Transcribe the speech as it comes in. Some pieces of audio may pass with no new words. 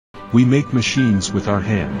We make machines with our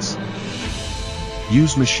hands.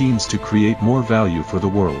 Use machines to create more value for the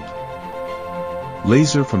world.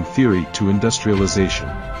 Laser from theory to industrialization.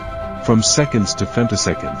 From seconds to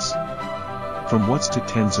femtoseconds. From watts to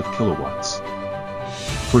tens of kilowatts.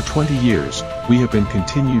 For 20 years, we have been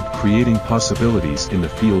continued creating possibilities in the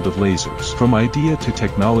field of lasers. From idea to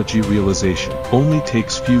technology realization only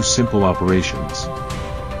takes few simple operations.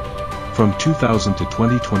 From 2000 to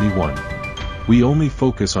 2021, we only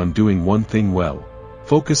focus on doing one thing well.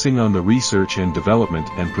 Focusing on the research and development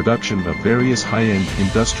and production of various high-end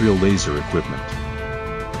industrial laser equipment.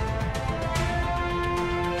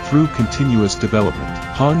 Through continuous development,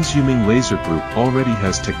 Hans Yueming Laser Group already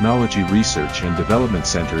has technology research and development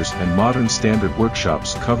centers and modern standard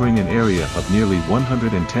workshops covering an area of nearly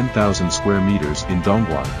 110,000 square meters in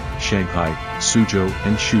Dongguan, Shanghai, Suzhou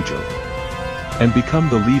and Suzhou. And become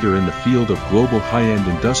the leader in the field of global high-end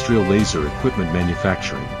industrial laser equipment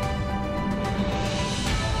manufacturing.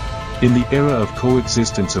 In the era of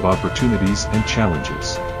coexistence of opportunities and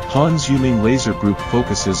challenges, Hans Yueming Laser Group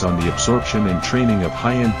focuses on the absorption and training of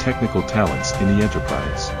high-end technical talents in the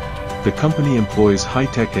enterprise. The company employs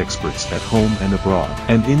high-tech experts at home and abroad,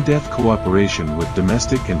 and in-depth cooperation with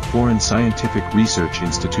domestic and foreign scientific research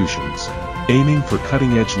institutions, aiming for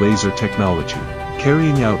cutting-edge laser technology,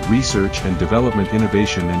 carrying out research and development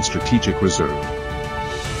innovation and strategic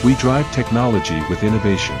reserve. We drive technology with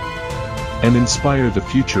innovation, and inspire the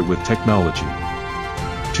future with technology.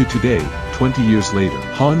 To today, 20 years later,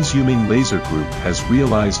 Hans Yueming Laser Group has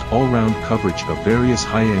realized all-round coverage of various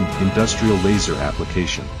high-end industrial laser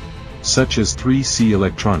application, such as 3C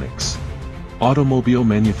electronics, automobile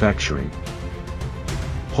manufacturing,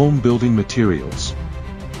 home building materials,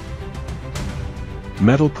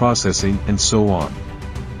 metal processing and so on.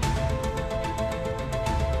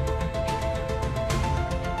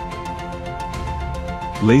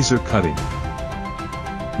 Laser cutting,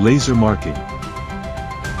 laser marking,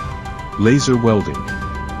 laser welding,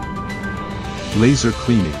 laser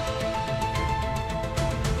cleaning.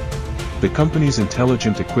 The company's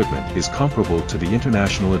intelligent equipment is comparable to the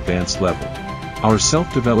international advanced level. Our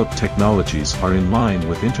self-developed technologies are in line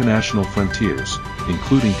with international frontiers,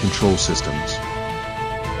 including control systems,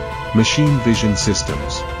 machine vision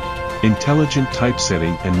systems, intelligent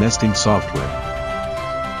typesetting and nesting software,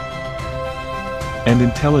 and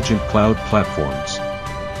intelligent cloud platforms.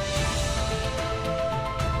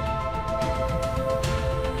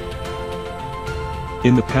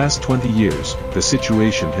 In the past 20 years, the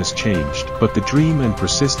situation has changed, but the dream and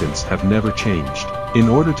persistence have never changed, in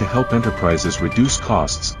order to help enterprises reduce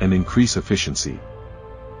costs and increase efficiency.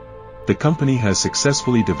 The company has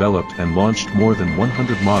successfully developed and launched more than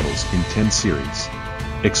 100 models in 10 series,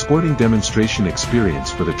 exporting demonstration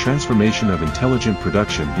experience for the transformation of intelligent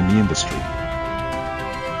production in the industry.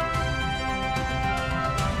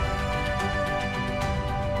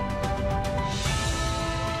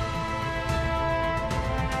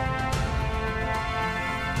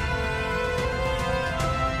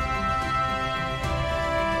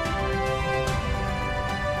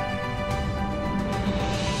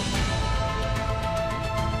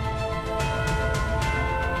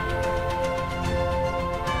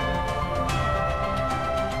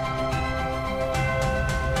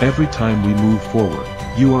 Every time we move forward,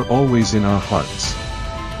 you are always in our hearts.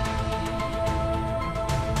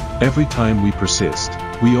 Every time we persist,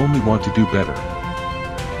 we only want to do better.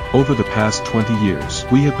 Over the past 20 years,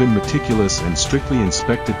 we have been meticulous and strictly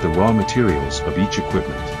inspected the raw materials of each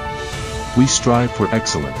equipment. We strive for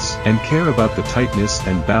excellence, and care about the tightness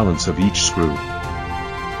and balance of each screw.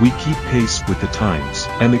 We keep pace with the times,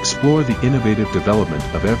 and explore the innovative development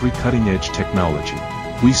of every cutting-edge technology.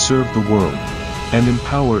 We serve the world, and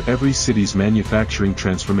empower every city's manufacturing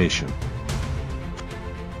transformation.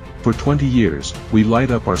 For 20 years, we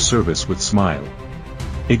light up our service with smile.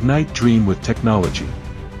 Ignite dream with technology.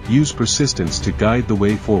 Use persistence to guide the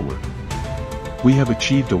way forward. We have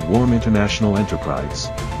achieved a warm international enterprise,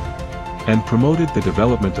 and promoted the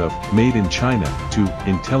development of Made in China to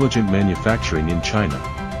intelligent manufacturing in China.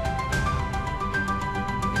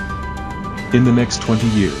 In the next 20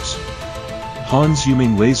 years, Hans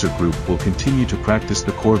Yueming Laser Group will continue to practice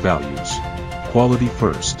the core values: quality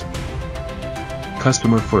first,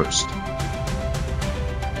 customer first,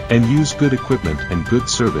 and use good equipment and good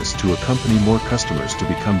service to accompany more customers to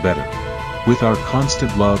become better. With our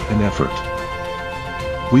constant love and effort,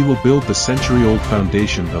 we will build the century-old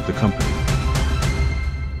foundation of the company.